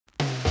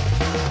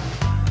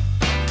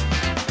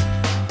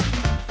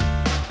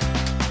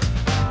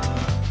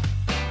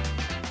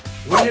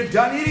When you're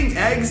done eating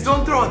eggs,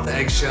 don't throw out the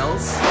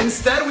eggshells.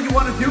 Instead, what you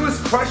want to do is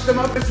crush them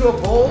up into a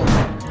bowl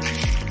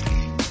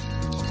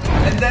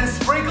and then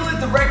sprinkle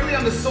it directly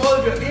on the soil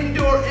of your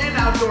indoor and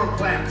outdoor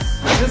plants.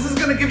 This is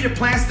going to give your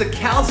plants the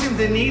calcium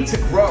they need to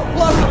grow.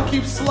 Plus, it'll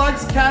keep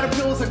slugs,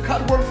 caterpillars, and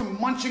cutworms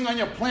from munching on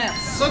your plants.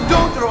 So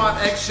don't throw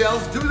out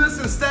eggshells. Do this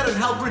instead and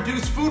help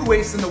reduce food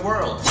waste in the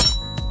world.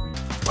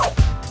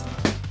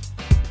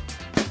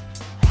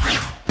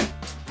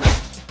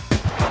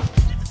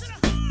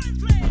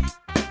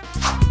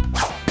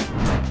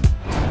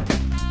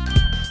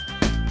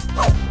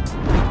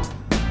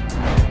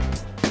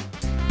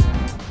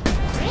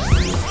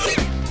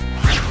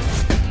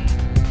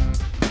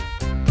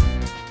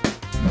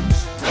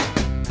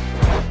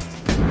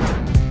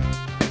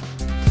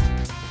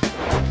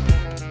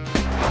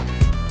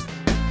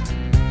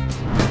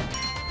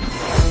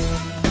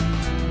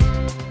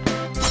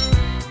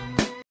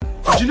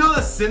 Did you know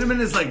that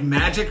cinnamon is like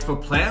magic for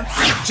plants?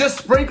 Just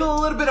sprinkle a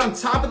little bit on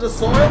top of the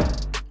soil.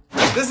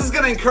 This is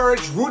gonna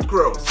encourage root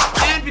growth.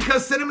 And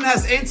because cinnamon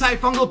has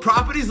antifungal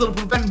properties, it'll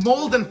prevent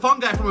mold and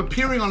fungi from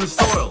appearing on the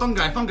soil.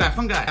 Fungi.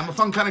 I'm a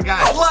fun kind of guy.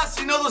 Plus,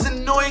 you know those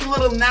annoying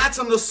little gnats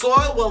on the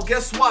soil? Well,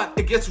 guess what?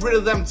 It gets rid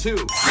of them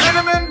too.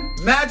 Cinnamon,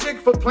 magic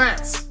for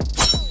plants.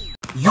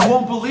 You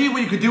won't believe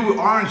what you could do with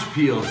orange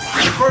peels.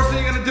 The first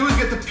thing you're gonna do is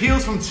get the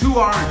peels from 2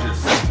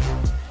 oranges.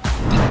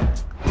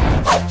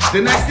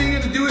 The next thing you're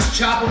gonna do is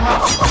chop them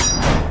up.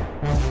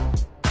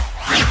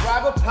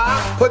 Grab a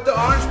pot, put the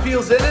orange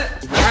peels in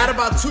it, add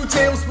about 2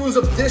 tablespoons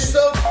of dish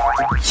soap,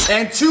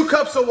 and 2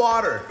 cups of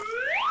water.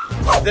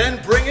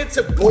 Then bring it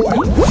to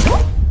boil.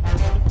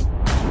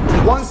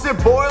 Once it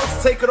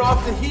boils, take it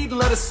off the heat and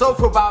let it soak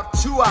for about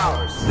 2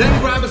 hours. Then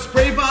grab a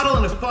spray bottle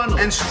and a funnel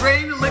and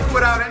strain the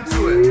liquid out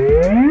into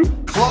it.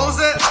 Close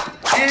it,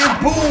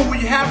 and boom!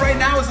 What you have right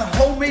now is a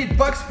homemade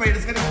bug spray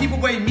that's gonna keep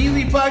away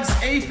mealybugs,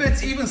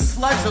 aphids, even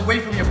slugs away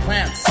from your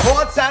plants. Pull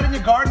it out in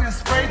your garden and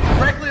spray it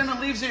directly on the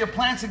leaves of your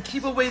plants and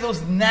keep away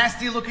those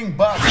nasty looking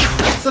bugs.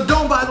 So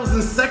don't buy those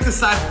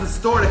insecticides at the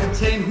store that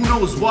contain who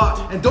knows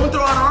what. And don't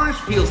throw out orange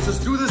peels,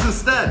 just do this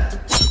instead.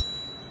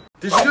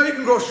 Did you know you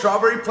can grow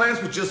strawberry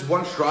plants with just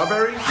 1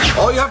 strawberry?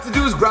 All you have to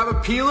do is grab a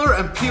peeler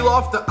and peel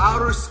off the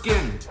outer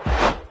skin.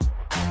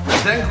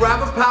 Then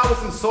grab a pot with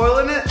some soil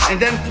in it and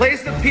then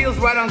place the peels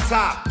right on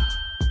top.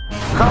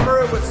 Cover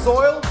it with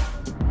soil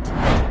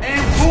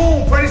and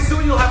boom, pretty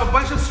soon you'll have a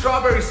bunch of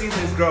strawberry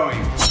seedlings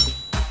growing.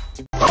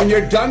 When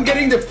you're done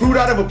getting the fruit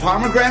out of a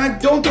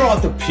pomegranate, don't throw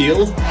out the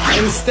peel.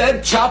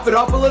 Instead, chop it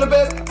up a little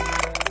bit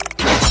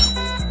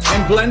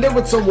and blend it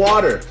with some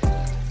water.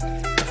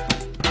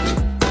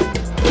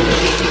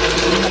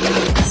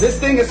 This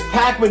thing is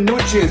packed with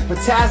nutrients,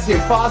 potassium,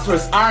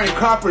 phosphorus, iron,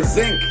 copper,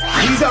 zinc.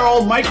 These are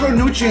all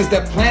micronutrients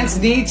that plants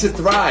need to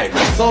thrive.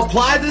 So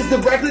apply this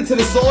directly to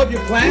the soil of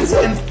your plants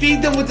and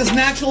feed them with this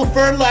natural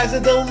fertilizer.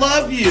 They'll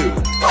love you.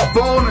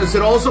 Bonus,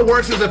 it also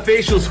works as a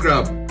facial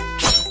scrub.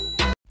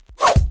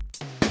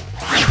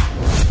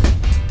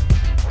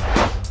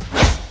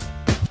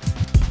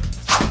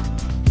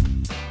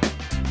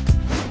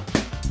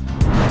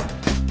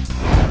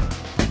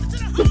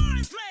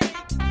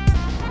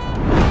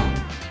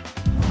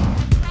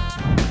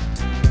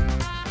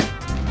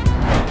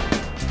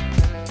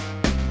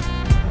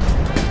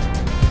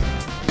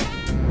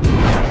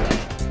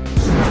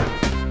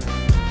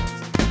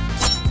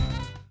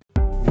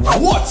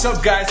 What's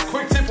up guys,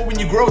 quick tip for when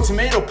you grow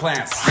tomato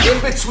plants.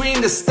 In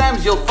between the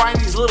stems you'll find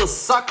these little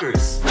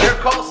suckers. They're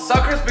called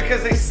suckers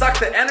because they suck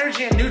the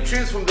energy and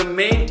nutrients from the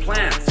main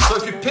plant. So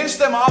if you pinch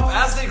them off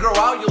as they grow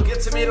out, you'll get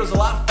tomatoes a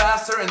lot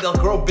faster and they'll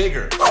grow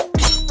bigger.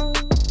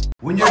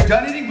 When you're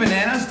done eating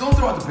bananas, don't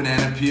throw out the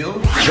banana peel.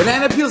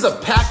 Banana peels are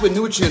packed with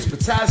nutrients,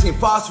 potassium,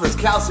 phosphorus,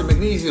 calcium,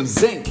 magnesium,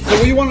 zinc. So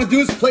what you want to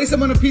do is place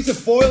them on a piece of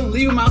foil,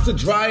 leave them out to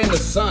dry in the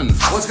sun.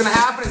 What's going to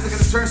happen is they're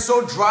going to turn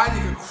so dry you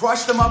can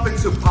crush them up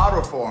into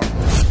powder form.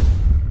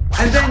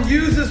 And then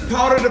use this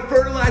powder to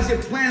fertilize your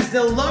plants.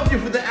 They'll love you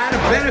for the added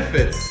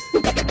benefits. So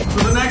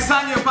the next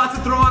time you're about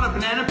to throw out a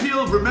banana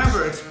peel,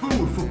 remember it's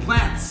food for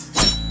plants.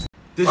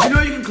 Did you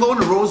know you can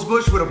clone a rose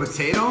bush with a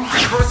potato?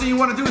 First thing you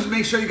want to do is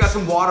make sure you got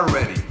some water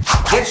ready.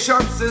 Get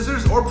sharp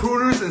scissors or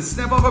pruners and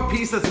snip off a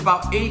piece that's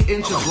about 8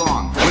 inches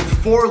long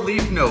with 4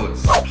 leaf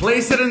nodes.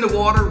 Place it in the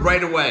water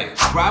right away.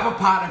 Grab a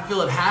pot and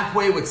fill it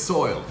halfway with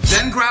soil.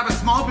 Then grab a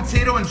small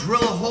potato and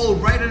drill a hole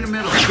right in the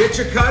middle. Get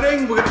your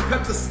cutting. We're going to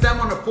cut the stem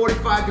on a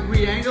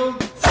 45-degree angle.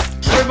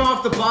 Trim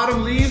off the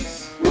bottom leaves.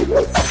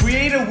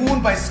 Create a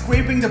wound by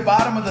scraping the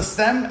bottom of the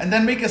stem and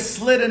then make a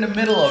slit in the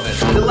middle of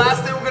it. The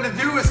last thing we're going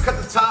to do is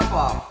cut the top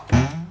off.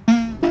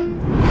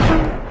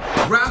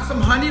 Grab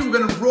some honey, we're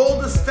gonna roll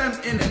the stem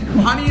in it.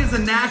 Honey is a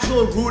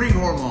natural rooting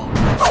hormone.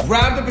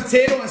 Grab the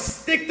potato and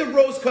stick the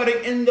rose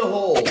cutting in the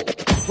hole.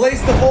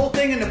 Place the whole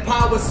thing in the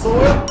pot with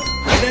soil,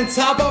 and then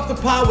top off the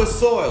pot with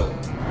soil.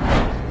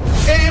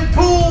 And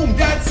boom,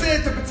 that's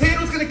it. The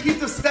potato's gonna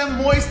keep the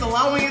stem moist,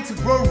 allowing it to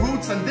grow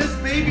roots, and this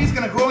baby's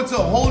gonna grow into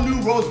a whole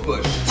new rose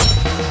bush.